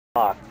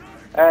Hey,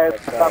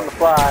 it's on the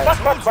fly.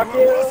 Fuck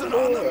you!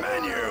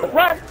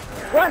 Run!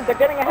 Run! They're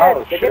getting ahead!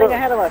 They're getting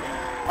ahead of us!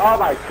 Oh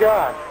my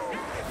god!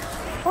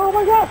 Oh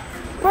my god!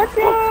 Fuck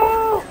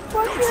you!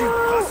 Fuck you! Don't you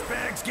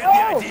pussbags get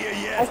the idea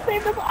yet? I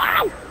saved them!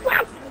 Ow!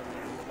 Fuck!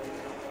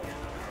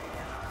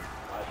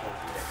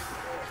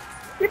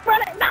 Keep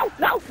running! No!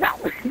 No! No!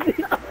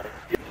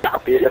 No!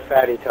 Be the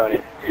fatty, Tony.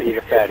 Be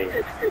the fatty.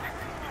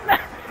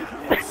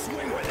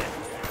 Swing with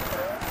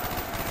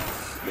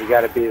it. You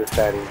gotta be the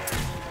fatty.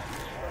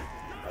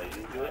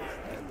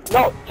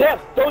 No! Tim!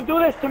 Don't do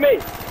this to me!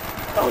 Okay,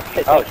 Oh,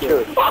 thank you.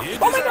 shoot. Oh, It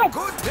oh is my a god!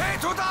 good day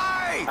to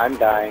die! I'm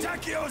dying.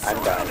 Takio's I'm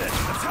dying.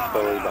 surrounded.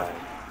 Totally dying.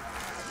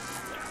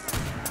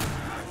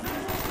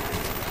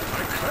 I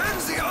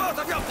cleanse the earth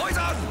of your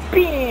poison!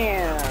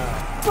 Bam!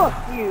 Fuck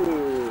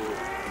you!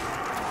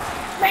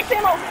 Max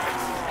ammo!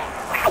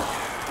 Ow!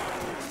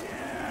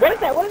 What is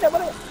that? What is that?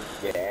 What is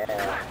that?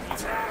 Yeah.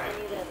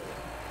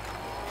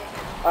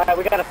 Alright,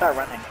 we gotta start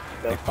running.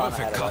 A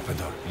perfect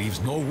carpenter leaves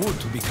no wood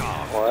to be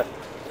carved. What?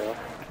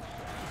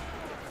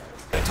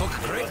 I took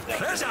great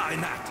pleasure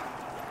in that.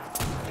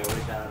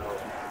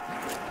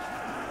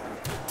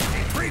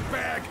 Hey, freak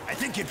bag! I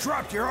think you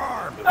dropped your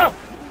arm. Oh!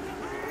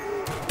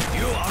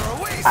 You are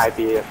a waste. I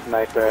be a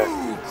sniper.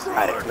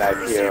 I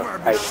snipe you.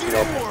 I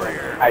snip.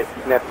 I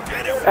snip.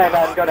 And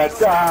I'm gonna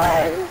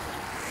die.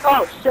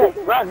 Oh shit!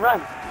 Run,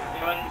 run!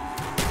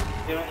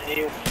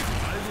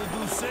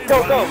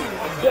 Go, go!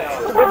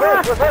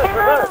 Reverse, reverse,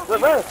 reverse,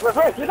 reverse,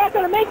 reverse! You're not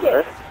gonna make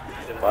it!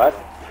 What?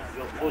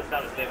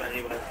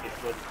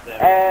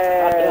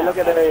 Hey, look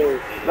at these.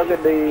 Look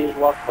at these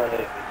walk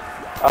funny.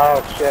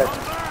 Oh shit.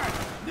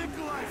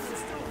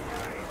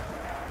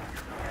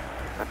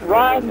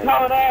 Run,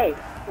 Tony!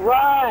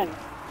 Run!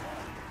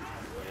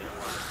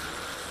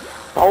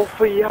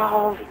 Both of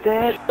y'all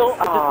dead. Just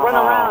run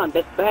around,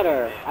 it's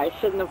better. I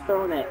shouldn't have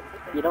thrown it.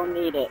 You don't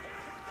need it.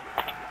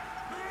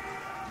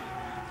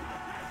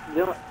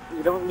 You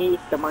don't need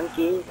the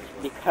monkeys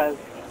because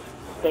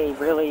they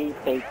just,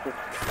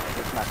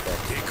 it's not good.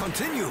 They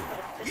continue,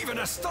 even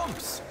the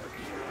stumps.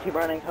 Keep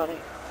running, Tony. You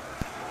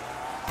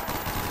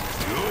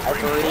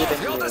bring believe forth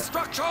in your you.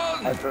 destruction.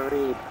 I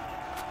believe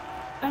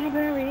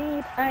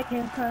I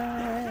can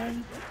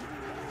climb.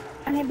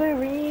 I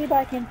believe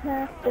I can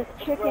touch this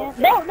chicken.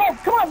 No, no,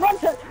 come on, run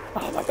to...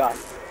 Oh my god.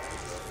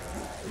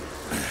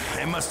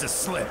 It must have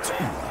slipped.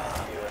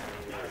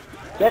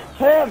 Get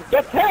him!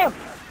 Get him!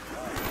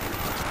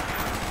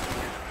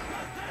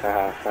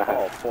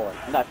 Oh boy,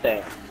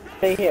 nothing.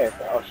 Stay here.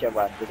 Oh shit,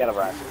 run. We gotta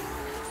run.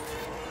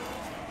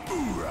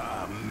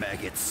 Hoorah,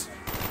 maggots.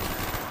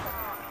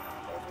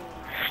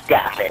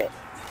 Stop it.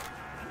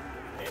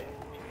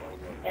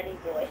 Eddie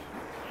boy.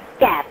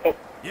 Stop it.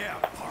 Yeah,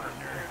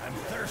 partner, I'm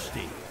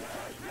thirsty.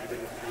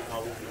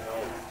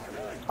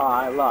 Oh,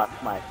 I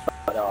lost my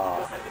butt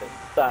off.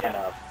 Son of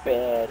a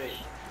bitch.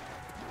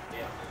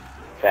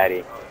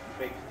 Fatty.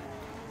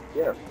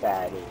 You're a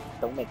fatty.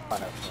 Don't make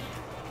fun of me.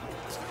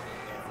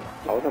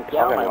 I wasn't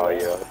talking about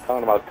you. I was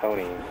talking about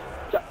Tony.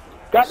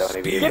 God,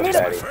 Tony B is give the me the...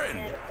 fatty.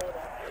 Friend.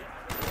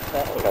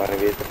 Tony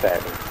B is the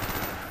fatty.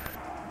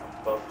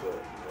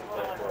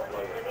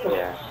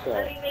 Yeah.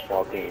 Shit.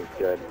 Walking is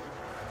good.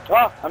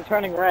 Oh, I'm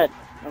turning red.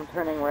 I'm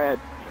turning red.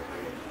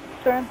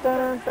 Dun,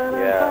 dun, dun, dun,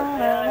 Yeah.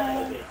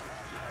 dun.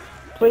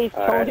 Please,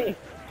 Alright. Tony.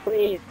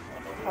 Please.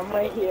 I'm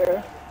right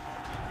here.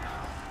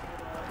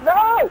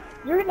 No!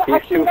 You're not, He's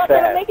actually too not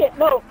fat. gonna make it.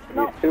 No,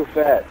 no. He's too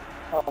fat.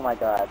 Oh my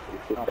god. He's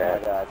too Oh fat.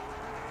 my god.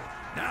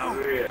 Now,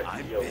 I'm Get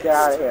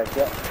out of here.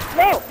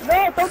 No!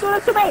 Man, don't do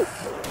this to me!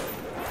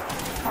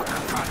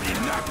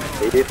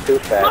 He's too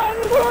fat. Run,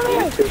 Tony!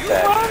 He's too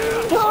fat.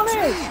 Run,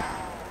 Tony!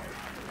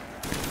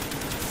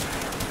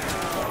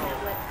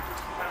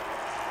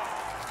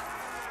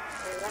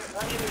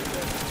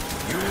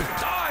 You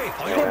die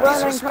for Keep your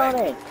running, disrespect.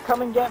 Tony!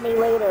 Come and get me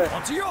later.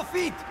 Onto your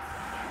feet.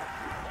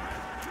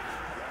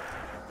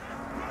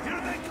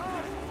 Here they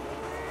come.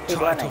 Keep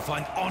Try running. to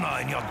find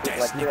honor in your death,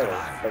 Like really,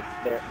 Nikolai.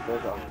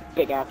 there's a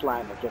big ass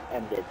line that just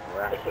ended.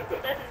 Right.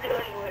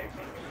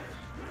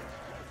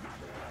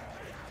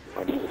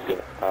 What did you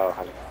do?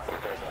 Oh,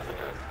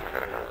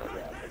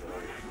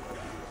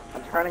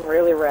 I'm turning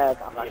really red.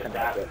 I'm not gonna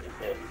make it.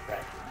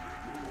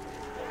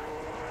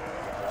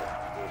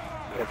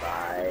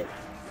 Goodbye.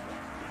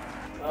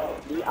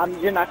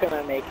 You're not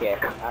gonna make it.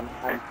 I'm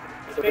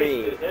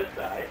 3. Can't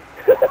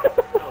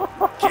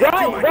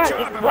do my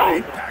job if I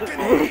ain't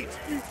packing heat.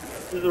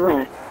 Just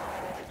run.